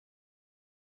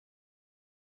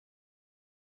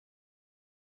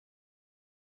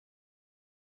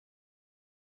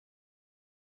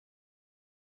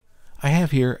I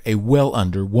have here a well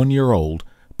under 1-year-old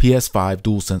PS5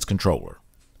 DualSense controller.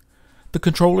 The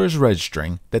controller is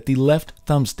registering that the left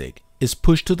thumbstick is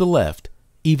pushed to the left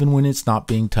even when it's not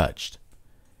being touched.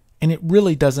 And it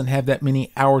really doesn't have that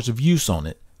many hours of use on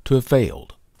it to have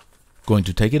failed. Going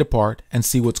to take it apart and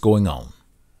see what's going on.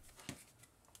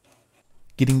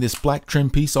 Getting this black trim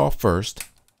piece off first.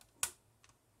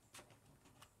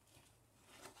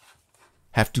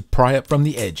 Have to pry up from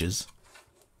the edges,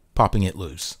 popping it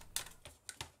loose.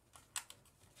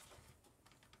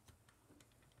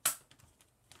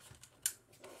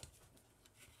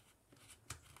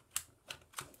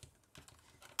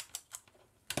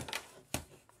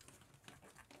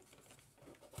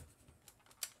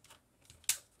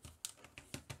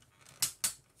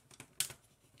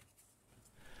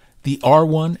 The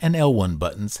R1 and L1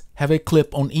 buttons have a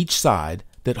clip on each side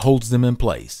that holds them in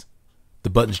place.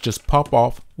 The buttons just pop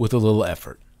off with a little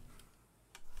effort.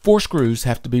 4 screws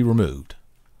have to be removed,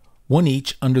 one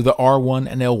each under the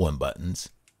R1 and L1 buttons,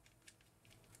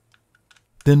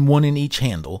 then one in each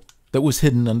handle that was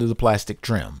hidden under the plastic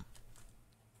trim.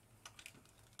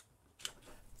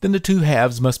 Then the 2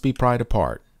 halves must be pried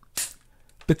apart.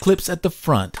 The clips at the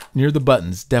front near the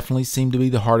buttons definitely seem to be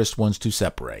the hardest ones to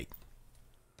separate.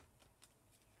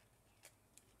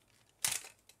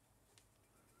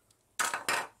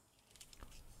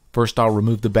 First, I'll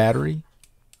remove the battery.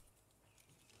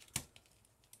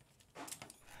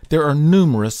 There are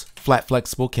numerous flat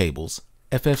flexible cables,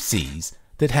 FFCs,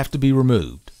 that have to be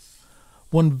removed.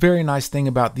 One very nice thing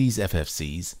about these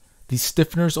FFCs, the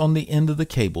stiffeners on the end of the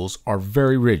cables are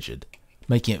very rigid,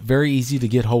 making it very easy to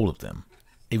get hold of them.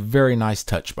 A very nice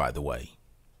touch, by the way.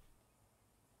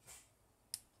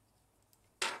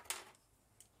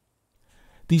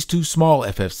 These 2 small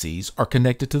FFCs are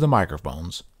connected to the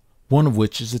microphones, one of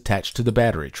which is attached to the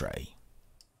battery tray.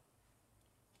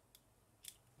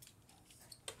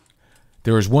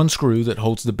 There is 1 screw that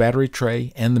holds the battery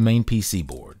tray and the main PC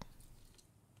board.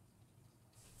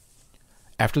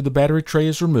 After the battery tray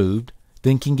is removed,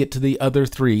 then can get to the other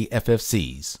 3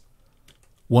 FFCs,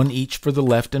 one each for the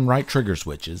left and right trigger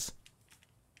switches,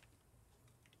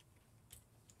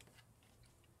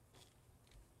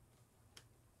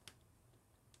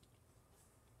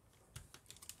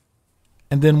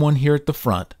 and then one here at the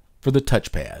front for the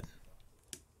touchpad.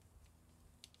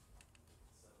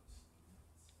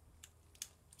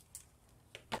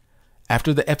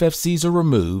 After the FFCs are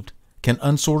removed, can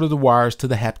unsolder the wires to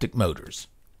the haptic motors.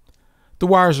 The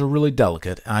wires are really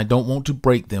delicate and I don't want to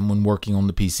break them when working on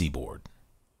the PC board.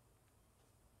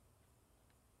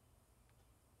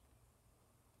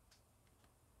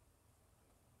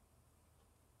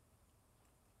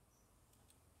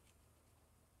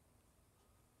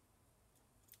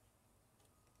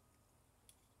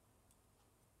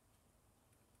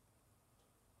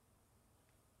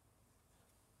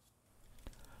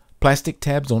 Plastic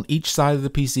tabs on each side of the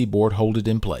PC board hold it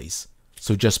in place,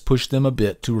 so just push them a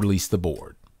bit to release the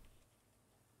board.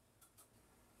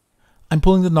 I'm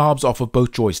pulling the knobs off of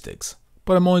both joysticks,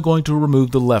 but I'm only going to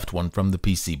remove the left one from the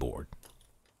PC board.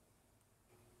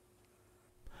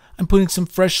 I'm putting some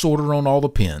fresh solder on all the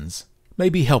pins,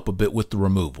 maybe help a bit with the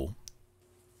removal.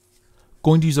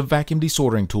 Going to use a vacuum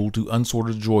desoldering tool to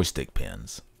unsolder the joystick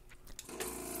pins.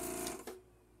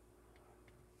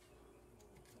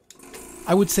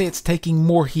 I would say it's taking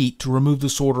more heat to remove the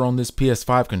solder on this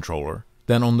PS5 controller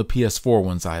than on the PS4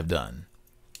 ones I have done.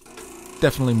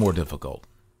 Definitely more difficult.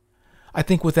 I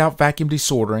think without vacuum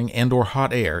desoldering and or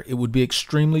hot air, it would be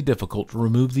extremely difficult to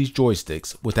remove these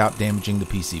joysticks without damaging the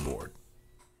PC board.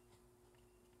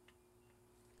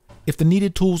 If the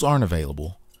needed tools aren't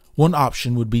available, one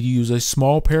option would be to use a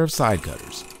small pair of side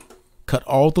cutters. Cut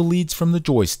all the leads from the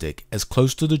joystick as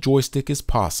close to the joystick as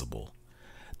possible.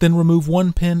 Then remove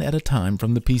 1 pin at a time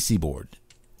from the PC board,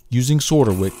 using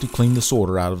solder wick to clean the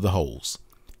solder out of the holes.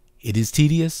 It is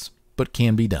tedious, but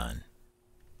can be done.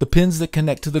 The pins that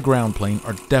connect to the ground plane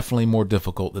are definitely more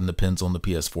difficult than the pins on the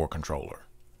PS4 controller.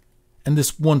 And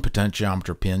this 1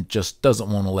 potentiometer pin just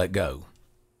doesn't want to let go.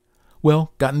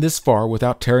 Well, gotten this far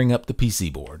without tearing up the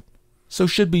PC board, so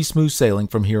should be smooth sailing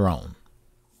from here on.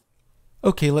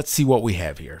 Okay, let's see what we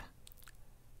have here.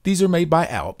 These are made by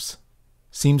Alps.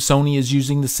 Seems Sony is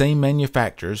using the same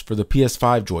manufacturers for the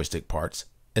PS5 joystick parts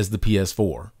as the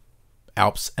PS4,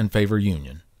 Alps and Favor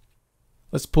Union.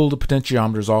 Let's pull the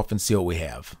potentiometers off and see what we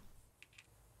have.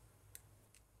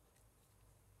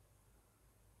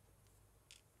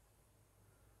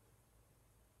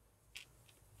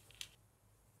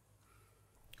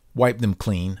 Wipe them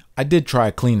clean. I did try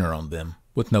a cleaner on them,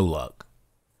 with no luck.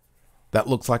 That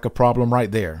looks like a problem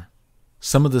right there.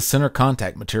 Some of the center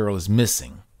contact material is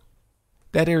missing.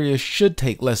 That area should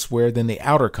take less wear than the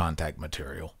outer contact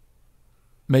material.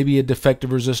 Maybe a defective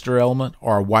resistor element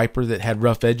or a wiper that had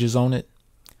rough edges on it.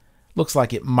 Looks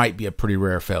like it might be a pretty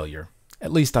rare failure.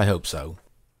 At least I hope so.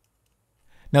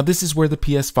 Now this is where the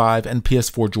PS5 and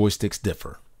PS4 joysticks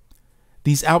differ.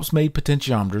 These Alps-made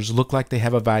potentiometers look like they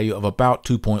have a value of about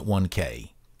 2.1K.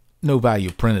 No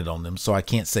value printed on them, so I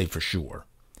can't say for sure.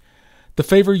 The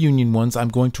Favor Union ones I'm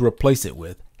going to replace it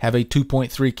with have a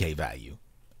 2.3K value,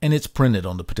 and it's printed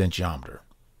on the potentiometer.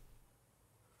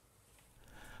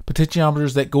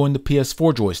 Potentiometers that go into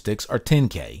PS4 joysticks are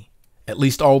 10K, at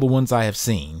least all the ones I have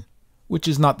seen, which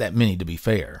is not that many to be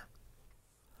fair.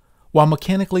 While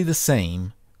mechanically the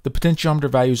same, the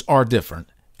potentiometer values are different,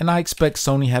 and I expect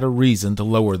Sony had a reason to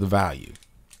lower the value.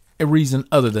 A reason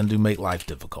other than to make life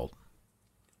difficult.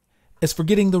 As for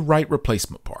getting the right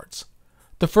replacement parts,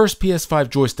 the first PS5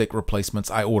 joystick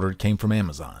replacements I ordered came from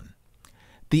Amazon.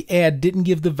 The ad didn't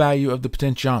give the value of the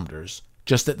potentiometers,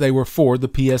 just that they were for the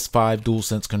PS5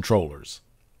 DualSense controllers.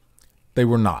 They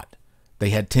were not.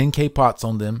 They had 10K pots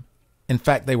on them. In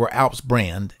fact, they were Alps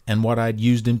brand and what I'd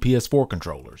used in PS4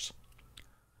 controllers.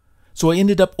 So I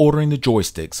ended up ordering the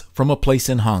joysticks from a place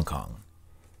in Hong Kong.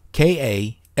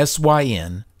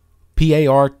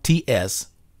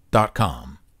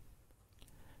 KASYNPARTS.com.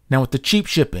 Now with the cheap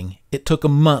shipping, it took a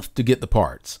month to get the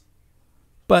parts.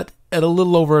 But at a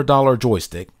little over $1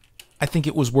 joystick, I think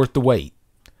it was worth the wait.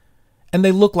 And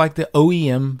they look like the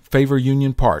OEM Favor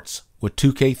Union parts with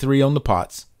 2K3 on the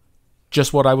pots,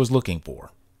 just what I was looking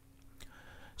for.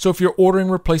 So if you're ordering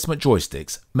replacement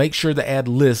joysticks, make sure the ad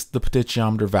lists the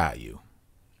potentiometer value.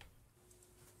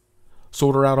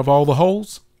 Solder out of all the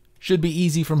holes? Should be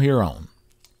easy from here on.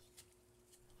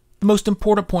 The most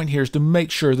important point here is to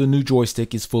make sure the new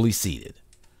joystick is fully seated.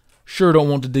 Sure don't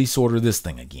want to desolder this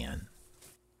thing again.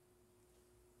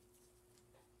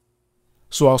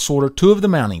 So I'll solder 2 of the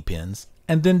mounting pins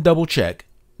and then double check,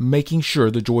 making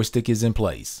sure the joystick is in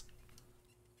place.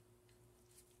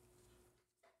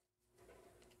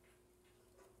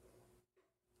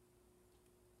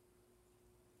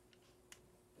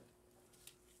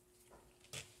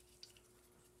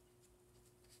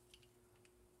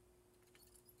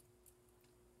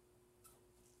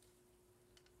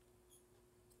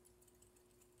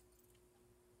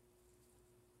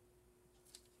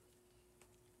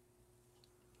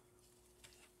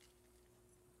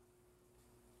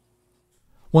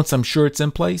 Once I'm sure it's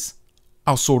in place,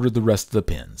 I'll solder the rest of the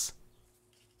pins.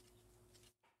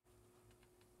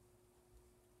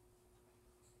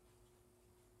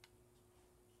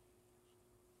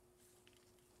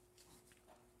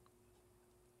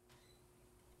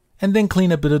 And then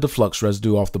clean a bit of the flux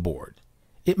residue off the board.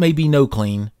 It may be no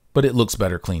clean, but it looks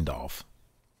better cleaned off.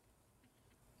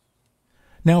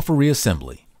 Now for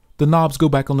reassembly. The knobs go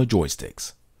back on the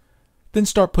joysticks. Then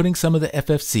start putting some of the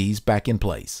FFCs back in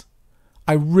place.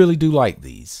 I really do like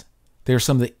these. They are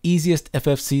some of the easiest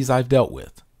FFCs I've dealt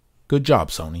with. Good job,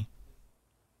 Sony.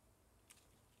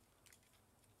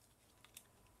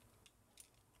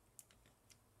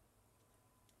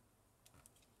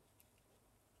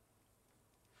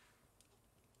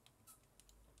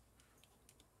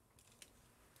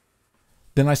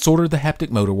 Then I soldered the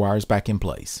haptic motor wires back in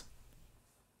place.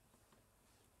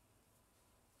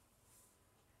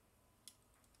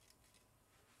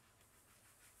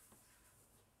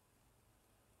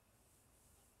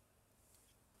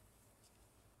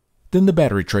 Then the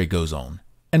battery tray goes on,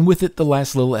 and with it the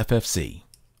last little FFC.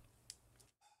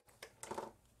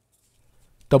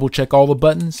 Double check all the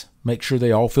buttons, make sure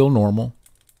they all feel normal.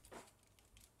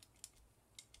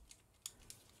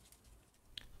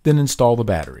 Then install the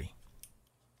battery.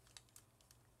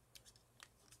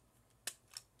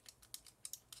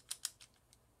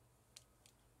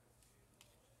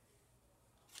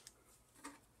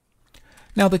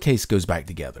 Now the case goes back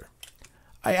together.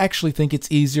 I actually think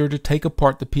it's easier to take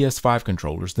apart the PS5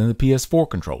 controllers than the PS4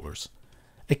 controllers.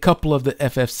 A couple of the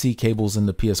FFC cables in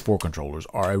the PS4 controllers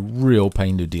are a real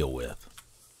pain to deal with.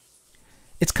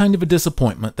 It's kind of a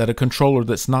disappointment that a controller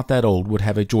that's not that old would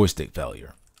have a joystick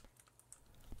failure.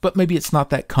 But maybe it's not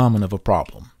that common of a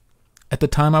problem. At the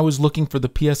time I was looking for the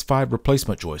PS5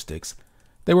 replacement joysticks,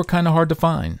 they were kind of hard to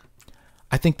find.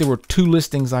 I think there were 2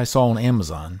 listings I saw on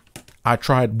Amazon. I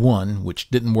tried one,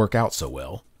 which didn't work out so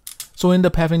well. So I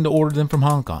ended up having to order them from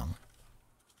Hong Kong.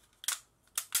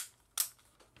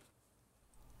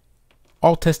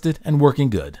 All tested and working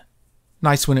good.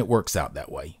 Nice when it works out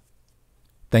that way.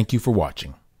 Thank you for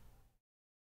watching.